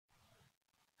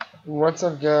What's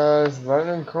up guys,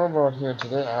 Lightning Cobalt here.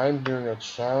 Today I'm doing a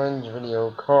challenge video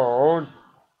called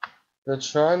the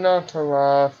Try Not to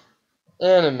Laugh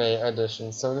Anime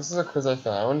Edition. So this is a quiz I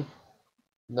found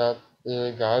that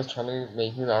the guy's trying to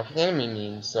make me laugh with anime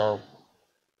memes. So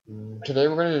today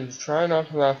we're going to do the Try Not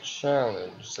to Laugh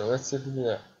Challenge. So let's see if we can do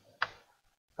that.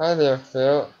 Hi there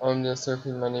Phil, I'm just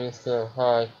Sophie, my name is Phil.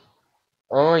 Hi.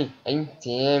 Oi, I'm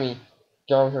Tammy.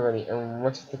 Dogs already, and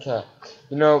what's with the cat?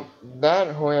 You know,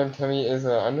 that whole I'm Tammy is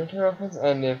an Undertale reference,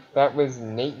 and if that was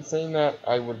Nate saying that,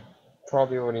 I would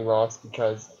probably already lost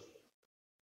because.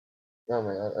 Oh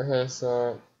my god. Okay,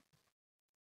 so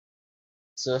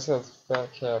this is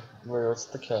fat cat. Wait, what's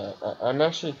the cat? I'm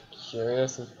actually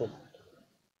curious as to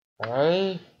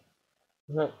why.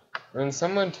 When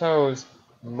someone tells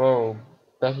Mo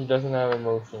that he doesn't have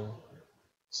emotion,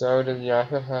 so does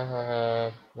Yaka ha ha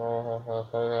ha ha ha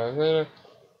 5 hours later,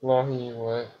 while he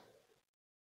what?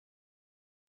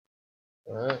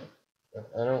 What?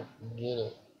 I don't get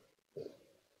it.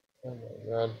 Oh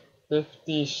my god.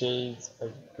 50 Shades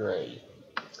of Grey.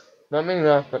 Not me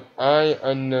laugh, but I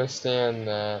understand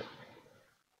that.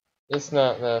 It's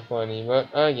not that funny,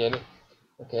 but I get it.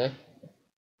 Okay.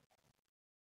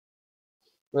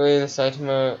 Really, the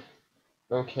Saitama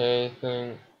okay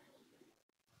thing.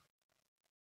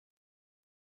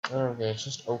 I don't get it, it's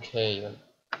just okay.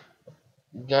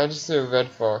 Gotta just do Red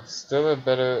Fox. Still a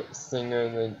better singer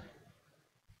than.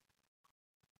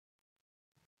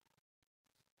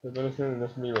 A better singer than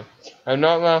Justin Bieber. I've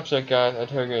not laughed yet, guys. I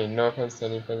told you, no offense to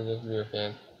any Justin Bieber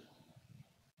fan.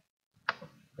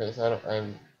 Okay, so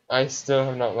I still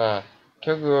have not laughed.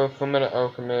 Kyogre, Fullmetal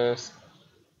Alchemist,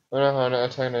 Unohana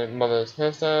attacking mother's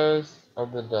hairstyles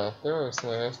of the death. They were a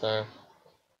similar hairstyle.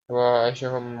 Well, I sure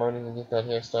hope my mom doesn't get that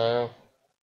hairstyle.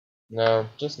 No,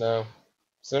 just no.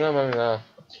 Still not mommy laugh.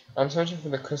 I'm searching for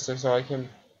the crystal so I can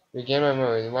regain my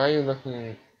memory. Why are you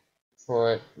looking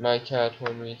for it? My cat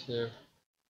told me to.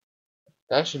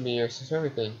 That should be your sister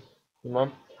everything. Your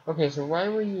mom? Okay, so why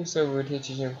were you so rude to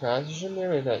teaching in class? You shouldn't be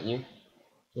like that, you.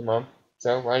 Your mom?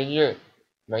 So, why did you do it?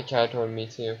 My cat told me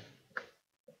to.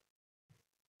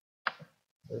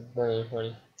 It's very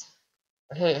funny.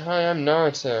 Hey, hi, I'm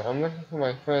Naruto. I'm looking for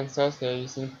my friend Sasuke. You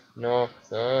see? No,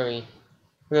 sorry.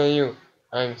 Who are you?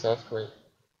 I'm Sasuke.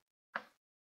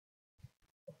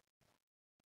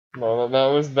 Well, that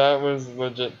was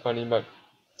legit funny, but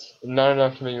not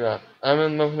enough to make me laugh. I'm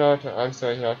in love with Naruto. I'm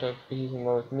sorry, Naruto, but he's in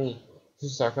love with me.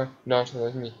 Susaka, Naruto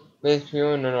loves me. There's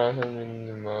people in Naruto in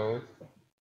the most.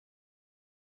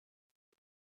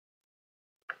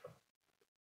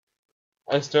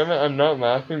 I still admit I'm not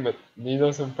laughing, but these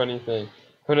are some funny things.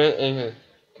 Put it in here.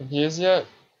 Confused yet?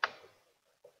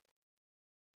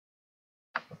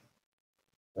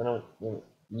 I don't.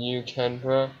 You can,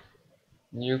 bro.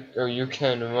 You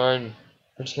can run,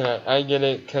 but you cannot. I get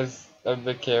it because of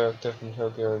the character from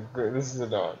Tokyo. This is a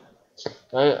dog.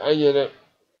 I get it.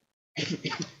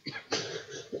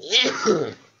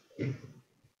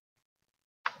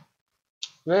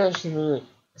 Man, actually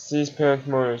sees Parents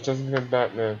Motors doesn't become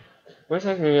Batman. What's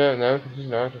happening now? Confused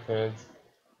Naruto fans.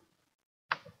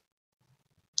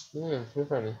 Yeah, it's so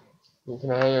funny.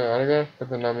 Can I have your autograph? But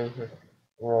then not me.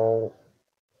 Well,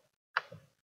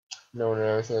 no one would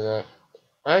ever say that.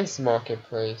 Ice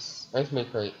Marketplace. Ice Make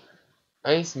Plate.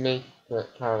 Ice Make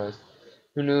Powders.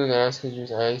 Who knew that ice could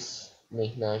use ice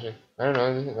make magic? I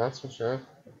don't know, that's for sure.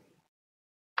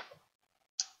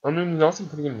 I mean, there's also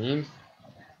pretty good memes,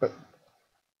 but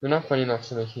they're not funny enough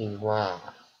to make me laugh.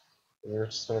 Which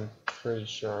is what I'm pretty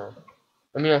sure.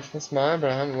 I mean, I smile,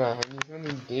 but I haven't laughed. I mean, some of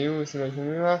them do, so make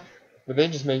me laugh, but they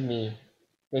just make me,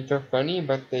 like, they're funny,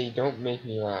 but they don't make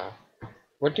me laugh.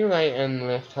 What do light and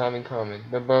lift have in common?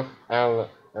 They're both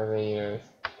elevators.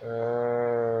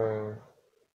 Oh.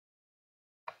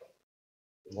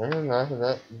 I'm gonna laugh at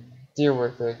that. Deal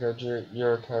with it, because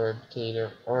you're a carrot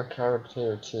potato. Or a carrot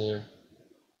potato too.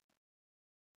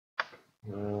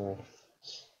 Oh.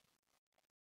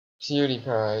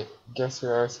 PewDiePie. Guess who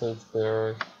else hates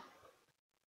bears?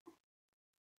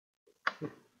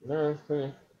 No, that's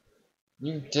funny.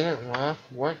 You didn't laugh?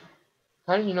 What?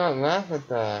 How did you not laugh at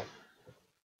that?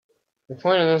 The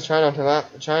point of this trying not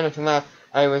to laugh,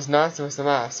 I was not supposed to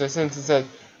laugh. So since it says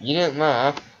you didn't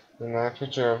laugh, then that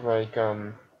picture of like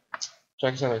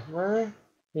Jackie Chan like what?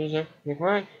 Like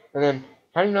what? And then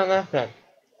how do you not laugh at that?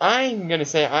 I'm gonna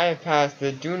say I have passed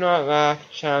the Do Not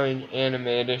Laugh Challenge Anime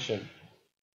Edition.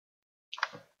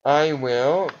 I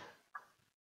will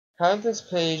have this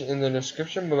page in the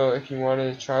description below if you want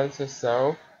to try this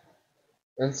yourself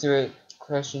and see what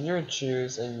question you would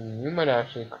choose, and you might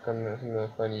actually click on some of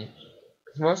the funny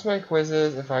Most of my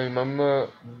quizzes, if I remember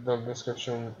the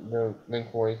description, the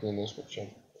link will be in the description.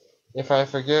 If I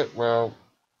forget, well,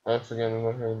 I forget and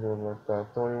nothing I do about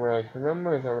that. The only way I can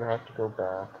remember is I would have to go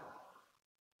back.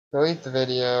 Delete the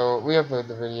video, re-upload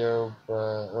the video,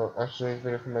 but, well, actually the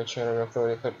video from my channel,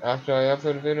 re-upload it, but after I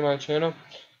upload the video to my channel,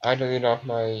 I delete off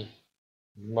my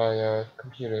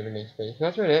computer to make space.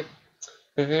 That's about it.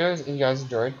 For the videos, if you guys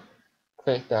enjoyed,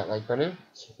 click that like button.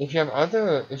 If you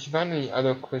find any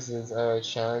other quizzes,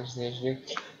 challenges that you should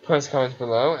do, post comments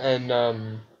below,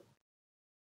 and,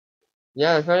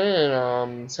 yeah, that's about it,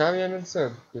 and, subscribe and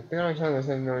episode. If you're on my channel, there's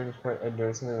nothing going to point and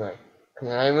doing something like, cause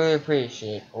I really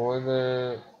appreciate all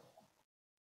the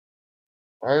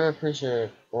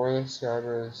subscribers,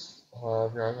 guys.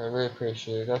 I really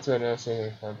appreciate it. That's what I'm saying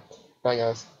next time. Bye,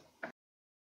 guys.